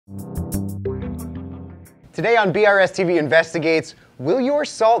Today on BRStv Investigates, will your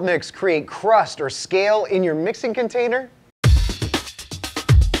salt mix create crust or scale in your mixing container?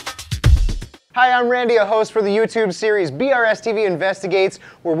 Hi, I'm Randy, a host for the YouTube series BRStv Investigates,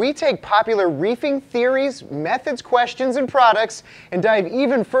 where we take popular reefing theories, methods, questions, and products and dive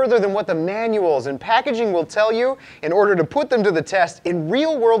even further than what the manuals and packaging will tell you in order to put them to the test in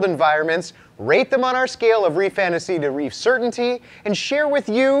real-world environments, rate them on our scale of reef fantasy to reef certainty, and share with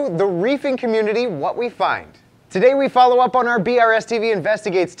you, the reefing community, what we find. Today we follow up on our BRStv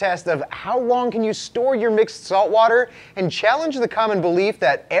Investigates test of how long can you store your mixed salt water and challenge the common belief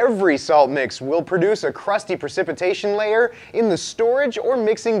that every salt mix will produce a crusty precipitation layer in the storage or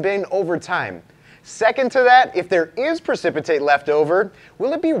mixing bin over time. Second to that, if there is precipitate left over,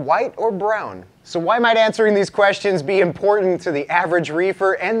 will it be white or brown? So why might answering these questions be important to the average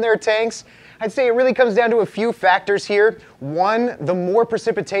reefer and their tanks? I'd say it really comes down to a few factors here. One, the more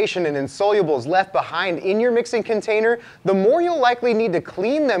precipitation and insolubles left behind in your mixing container, the more you'll likely need to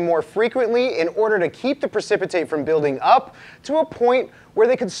clean them more frequently in order to keep the precipitate from building up to a point where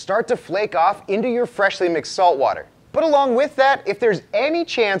they could start to flake off into your freshly mixed salt water. But along with that, if there's any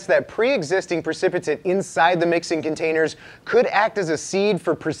chance that pre-existing precipitate inside the mixing containers could act as a seed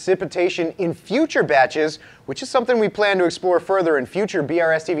for precipitation in future batches, which is something we plan to explore further in future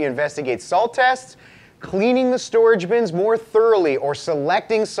BRStv Investigates salt tests, cleaning the storage bins more thoroughly or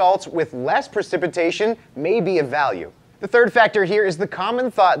selecting salts with less precipitation may be of value. The third factor here is the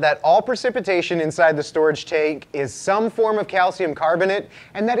common thought that all precipitation inside the storage tank is some form of calcium carbonate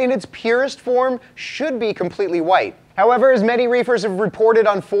and that in its purest form should be completely white. However, as many reefers have reported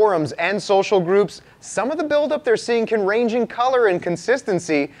on forums and social groups, some of the buildup they're seeing can range in color and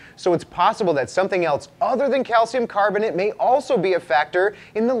consistency, so it's possible that something else other than calcium carbonate may also be a factor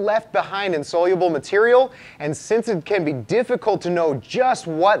in the left behind insoluble material, and since it can be difficult to know just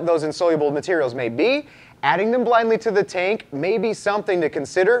what those insoluble materials may be, adding them blindly to the tank may be something to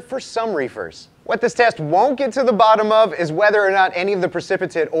consider for some reefers. What this test won't get to the bottom of is whether or not any of the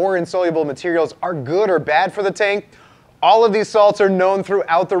precipitate or insoluble materials are good or bad for the tank. All of these salts are known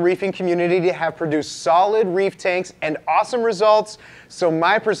throughout the reefing community to have produced solid reef tanks and awesome results, so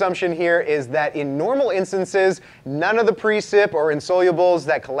my presumption here is that in normal instances, none of the precip or insolubles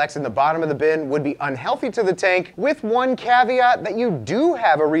that collects in the bottom of the bin would be unhealthy to the tank, with one caveat that you do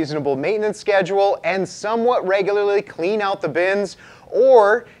have a reasonable maintenance schedule and somewhat regularly clean out the bins,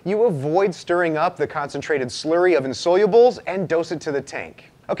 or you avoid stirring up the concentrated slurry of insolubles and dose it to the tank.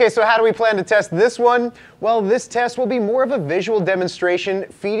 Okay, so how do we plan to test this one? Well, this test will be more of a visual demonstration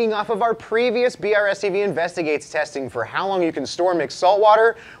feeding off of our previous BRStv Investigates testing for how long you can store mixed salt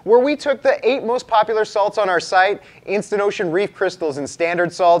water, where we took the 8 most popular salts on our site, Instant Ocean Reef Crystals and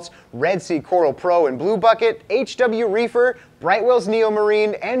Standard Salts, Red Sea Coral Pro and Blue Bucket, HW Reefer, Brightwell's Neo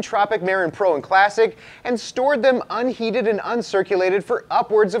Marine, and Tropic Marin Pro and Classic, and stored them unheated and uncirculated for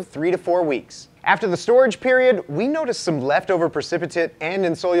upwards of 3 to 4 weeks. After the storage period, we noticed some leftover precipitate and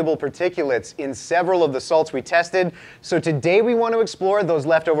insoluble particulates in several of the salts we tested, so today we want to explore those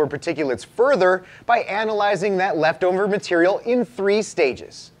leftover particulates further by analyzing that leftover material in 3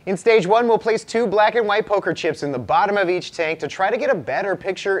 stages. In stage 1, we'll place 2 black and white poker chips in the bottom of each tank to try to get a better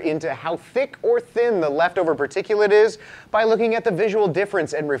picture into how thick or thin the leftover particulate is by looking at the visual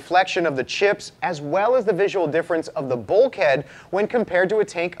difference and reflection of the chips, as well as the visual difference of the bulkhead when compared to a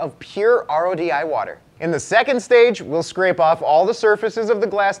tank of pure RODI water. In the second stage, we'll scrape off all the surfaces of the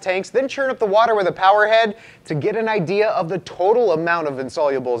glass tanks, then churn up the water with a power head to get an idea of the total amount of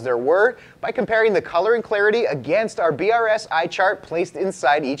insolubles there were by comparing the color and clarity against our BRS eye chart placed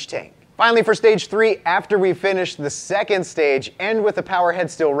inside each tank. Finally, for stage 3, after we finish the second stage and with the power head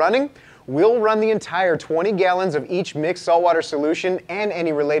still running, we'll run the entire 20 gallons of each mixed saltwater solution and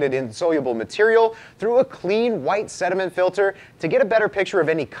any related insoluble material through a clean white sediment filter to get a better picture of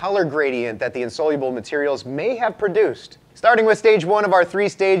any color gradient that the insoluble materials may have produced. Starting with stage 1 of our 3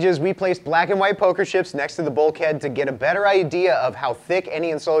 stages, we placed black and white poker chips next to the bulkhead to get a better idea of how thick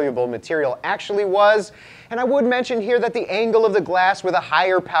any insoluble material actually was. And I would mention here that the angle of the glass with a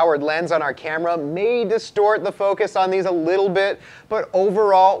higher powered lens on our camera may distort the focus on these a little bit, but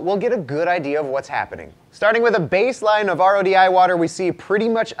overall, we'll get a good idea of what's happening. Starting with a baseline of RODI water, we see pretty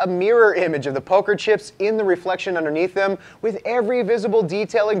much a mirror image of the poker chips in the reflection underneath them, with every visible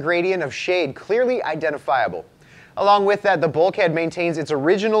detail and gradient of shade clearly identifiable. Along with that, the bulkhead maintains its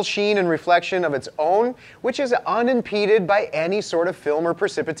original sheen and reflection of its own, which is unimpeded by any sort of film or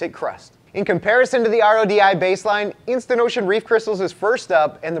precipitate crust. In comparison to the RODI baseline, Instant Ocean Reef Crystals is first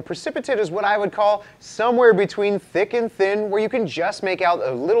up, and the precipitate is what I would call somewhere between thick and thin, where you can just make out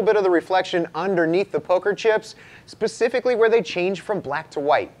a little bit of the reflection underneath the poker chips, specifically where they change from black to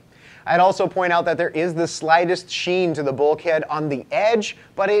white. I'd also point out that there is the slightest sheen to the bulkhead on the edge,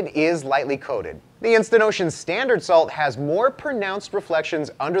 but it is lightly coated. The Instant Ocean Standard Salt has more pronounced reflections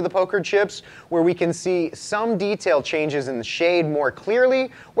under the poker chips, where we can see some detail changes in the shade more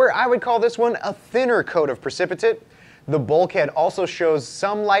clearly, where I would call this one a thinner coat of precipitate. The bulkhead also shows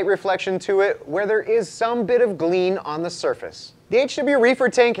some light reflection to it, where there is some bit of gleam on the surface. The HW Reefer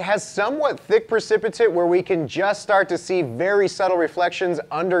tank has somewhat thick precipitate where we can just start to see very subtle reflections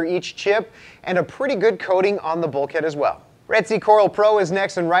under each chip, and a pretty good coating on the bulkhead as well. Red Sea Coral Pro is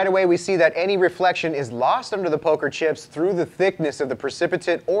next, and right away we see that any reflection is lost under the poker chips through the thickness of the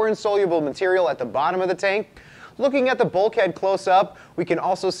precipitate or insoluble material at the bottom of the tank. Looking at the bulkhead close up, we can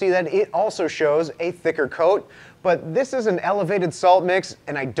also see that it also shows a thicker coat, but this is an elevated salt mix,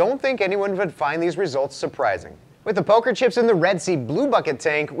 and I don't think anyone would find these results surprising. With the poker chips in the Red Sea Blue Bucket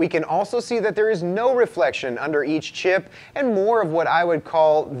tank, we can also see that there is no reflection under each chip and more of what I would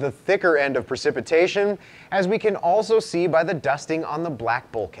call the thicker end of precipitation, as we can also see by the dusting on the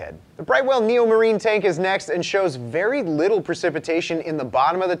black bulkhead. The Brightwell Neo Marine tank is next and shows very little precipitation in the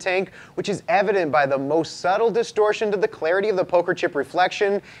bottom of the tank, which is evident by the most subtle distortion to the clarity of the poker chip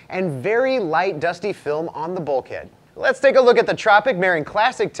reflection and very light dusty film on the bulkhead. Let's take a look at the Tropic Marin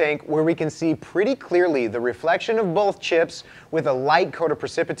Classic tank, where we can see pretty clearly the reflection of both chips with a light coat of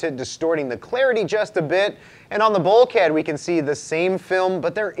precipitate distorting the clarity just a bit, and on the bulkhead we can see the same film,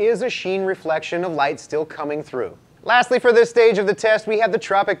 but there is a sheen reflection of light still coming through. Lastly, for this stage of the test, we have the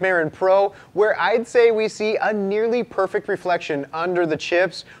Tropic Marin Pro, where I'd say we see a nearly perfect reflection under the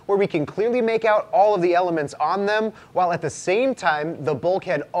chips, where we can clearly make out all of the elements on them, while at the same time, the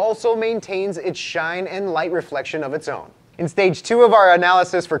bulkhead also maintains its shine and light reflection of its own. In stage 2 of our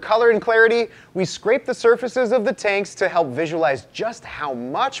analysis for color and clarity, we scrape the surfaces of the tanks to help visualize just how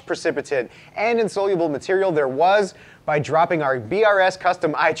much precipitate and insoluble material there was by dropping our BRS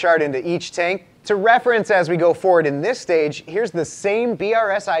custom eye chart into each tank. To reference as we go forward in this stage, here's the same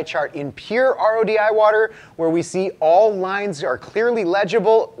BRS eye chart in pure RODI water, where we see all lines are clearly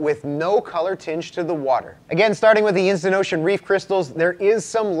legible with no color tinge to the water. Again, starting with the Instant Ocean Reef crystals, there is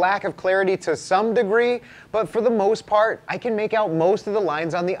some lack of clarity to some degree, but for the most part, I can make out most of the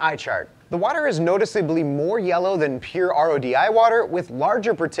lines on the eye chart. The water is noticeably more yellow than pure RODI water, with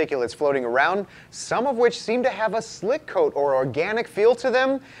larger particulates floating around, some of which seem to have a slick coat or organic feel to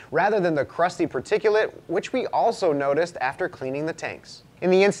them, rather than the crusty particulate, which we also noticed after cleaning the tanks.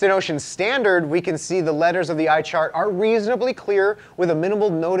 In the Instant Ocean Standard, we can see the letters of the eye chart are reasonably clear with a minimal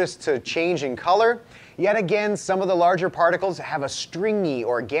notice to change in color. Yet again, some of the larger particles have a stringy,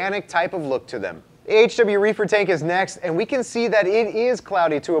 organic type of look to them. The HW Reefer tank is next, and we can see that it is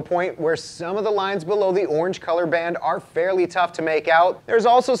cloudy to a point where some of the lines below the orange color band are fairly tough to make out. There's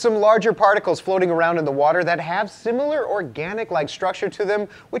also some larger particles floating around in the water that have similar organic-like structure to them,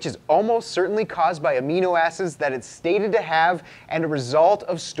 which is almost certainly caused by amino acids that it's stated to have and a result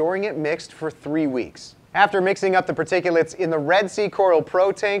of storing it mixed for 3 weeks. After mixing up the particulates in the Red Sea Coral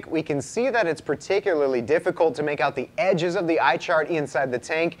Pro tank, we can see that it's particularly difficult to make out the edges of the eye chart inside the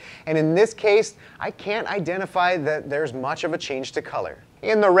tank, and in this case, I can't identify that there's much of a change to color.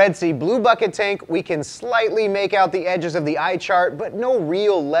 In the Red Sea Blue Bucket tank, we can slightly make out the edges of the eye chart, but no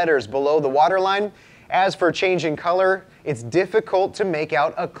real letters below the waterline. As for change in color, it's difficult to make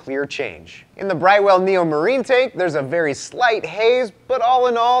out a clear change. In the Brightwell Neo Marine tank, there's a very slight haze, but all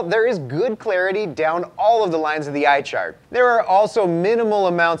in all, there is good clarity down all of the lines of the eye chart. There are also minimal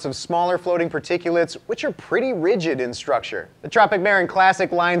amounts of smaller floating particulates, which are pretty rigid in structure. The Tropic Marin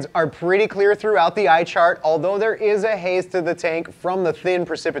Classic lines are pretty clear throughout the eye chart, although there is a haze to the tank from the thin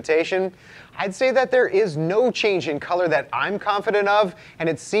precipitation. I'd say that there is no change in color that I'm confident of, and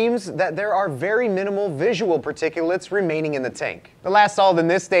it seems that there are very minimal visual particulates remaining in the tank. The last solid in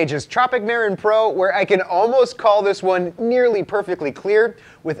this stage is Tropic Marin Pro, where I can almost call this one nearly perfectly clear,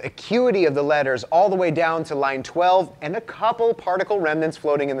 with acuity of the letters all the way down to line 12 and a couple particle remnants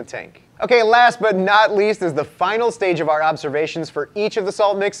floating in the tank. Okay, last but not least is the final stage of our observations for each of the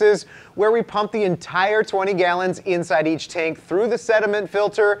salt mixes, where we pump the entire 20 gallons inside each tank through the sediment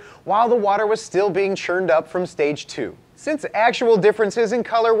filter while the water was still being churned up from stage 2. Since actual differences in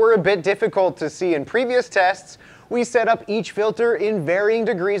color were a bit difficult to see in previous tests, we set up each filter in varying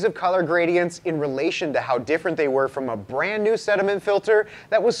degrees of color gradients in relation to how different they were from a brand new sediment filter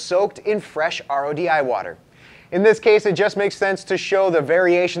that was soaked in fresh RODI water. In this case, it just makes sense to show the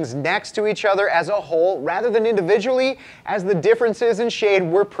variations next to each other as a whole rather than individually, as the differences in shade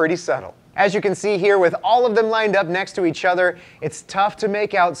were pretty subtle. As you can see here, with all of them lined up next to each other, it's tough to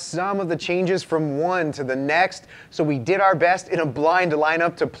make out some of the changes from one to the next, so we did our best in a blind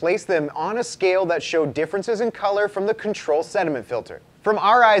lineup to place them on a scale that showed differences in color from the control sediment filter. From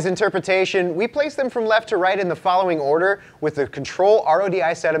our eyes interpretation, we place them from left to right in the following order, with the Control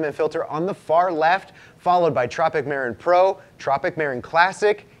RODI sediment filter on the far left, followed by Tropic Marin Pro, Tropic Marin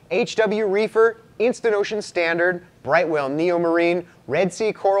Classic, HW Reefer, Instant Ocean Standard, Bright Whale Neo Marine, Red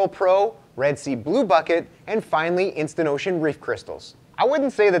Sea Coral Pro, Red Sea Blue Bucket, and finally Instant Ocean Reef Crystals. I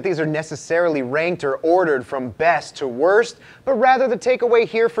wouldn't say that these are necessarily ranked or ordered from best to worst, but rather the takeaway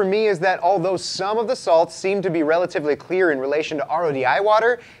here for me is that although some of the salts seem to be relatively clear in relation to RODI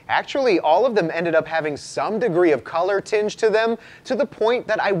water, actually all of them ended up having some degree of color tinge to them, to the point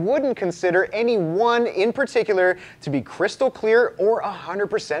that I wouldn't consider any one in particular to be crystal clear or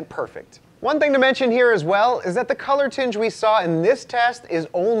 100% perfect. One thing to mention here as well is that the color tinge we saw in this test is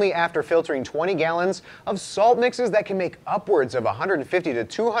only after filtering 20 gallons of salt mixes that can make upwards of 150 to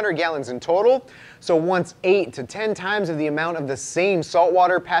 200 gallons in total. So once 8 to 10 times of the amount of the same salt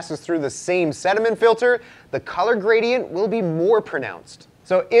water passes through the same sediment filter, the color gradient will be more pronounced.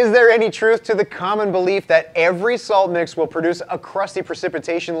 So is there any truth to the common belief that every salt mix will produce a crusty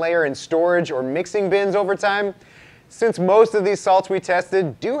precipitation layer in storage or mixing bins over time? Since most of these salts we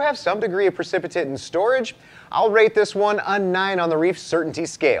tested do have some degree of precipitate in storage, I'll rate this one a 9 on the Reef certainty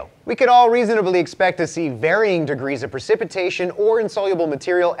scale. We could all reasonably expect to see varying degrees of precipitation or insoluble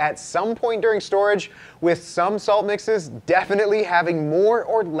material at some point during storage, with some salt mixes definitely having more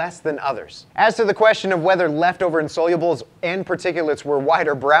or less than others. As to the question of whether leftover insolubles and particulates were white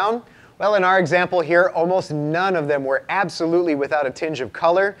or brown, well, in our example here, almost none of them were absolutely without a tinge of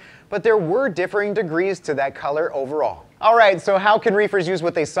color, but there were differing degrees to that color overall. All right, so how can reefers use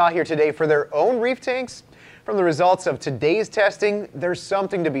what they saw here today for their own reef tanks? From the results of today's testing, there's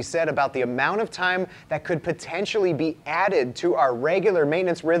something to be said about the amount of time that could potentially be added to our regular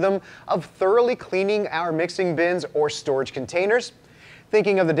maintenance rhythm of thoroughly cleaning our mixing bins or storage containers.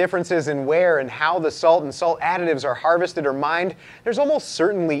 Thinking of the differences in where and how the salt and salt additives are harvested or mined, there's almost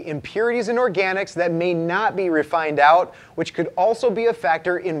certainly impurities and organics that may not be refined out, which could also be a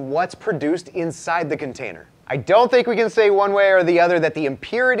factor in what's produced inside the container. I don't think we can say one way or the other that the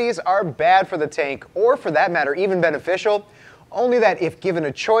impurities are bad for the tank, or for that matter, even beneficial, only that if given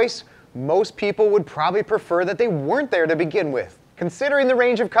a choice, most people would probably prefer that they weren't there to begin with. Considering the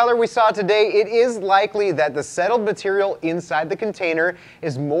range of color we saw today, it is likely that the settled material inside the container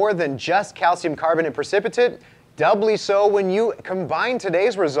is more than just calcium carbonate precipitate, doubly so when you combine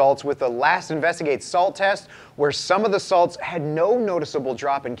today's results with the last Investigate salt test, where some of the salts had no noticeable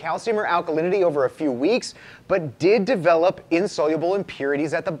drop in calcium or alkalinity over a few weeks, but did develop insoluble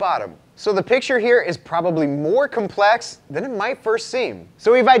impurities at the bottom. So the picture here is probably more complex than it might first seem.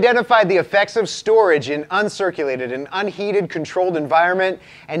 So we've identified the effects of storage in uncirculated and unheated controlled environment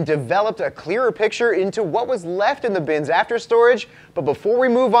and developed a clearer picture into what was left in the bins after storage. But before we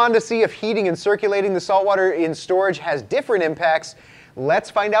move on to see if heating and circulating the saltwater in storage has different impacts, let's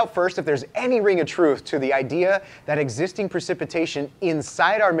find out first if there's any ring of truth to the idea that existing precipitation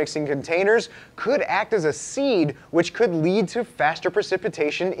inside our mixing containers could act as a seed which could lead to faster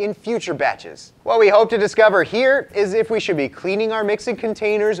precipitation in future batches. What we hope to discover here is if we should be cleaning our mixing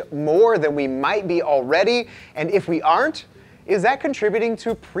containers more than we might be already, and if we aren't, is that contributing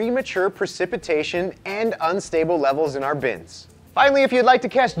to premature precipitation and unstable levels in our bins? Finally, if you'd like to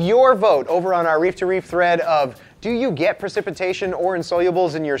cast your vote over on our Reef to Reef thread of do you get precipitation or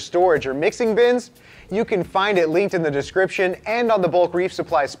insolubles in your storage or mixing bins? You can find it linked in the description and on the Bulk Reef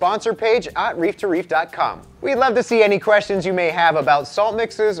Supply sponsor page at reeftoreef.com. We'd love to see any questions you may have about salt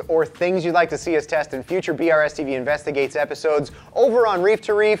mixes or things you'd like to see us test in future BRStv Investigates episodes over on Reef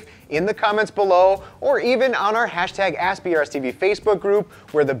to Reef, in the comments below, or even on our hashtag AskBRStv Facebook group,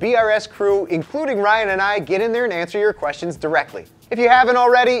 where the BRS crew, including Ryan and I, get in there and answer your questions directly. If you haven't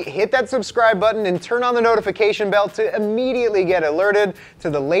already, hit that subscribe button and turn on the notification bell to immediately get alerted to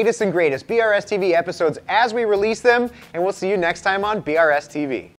the latest and greatest BRStv episodes as we release them, and we'll see you next time on BRStv.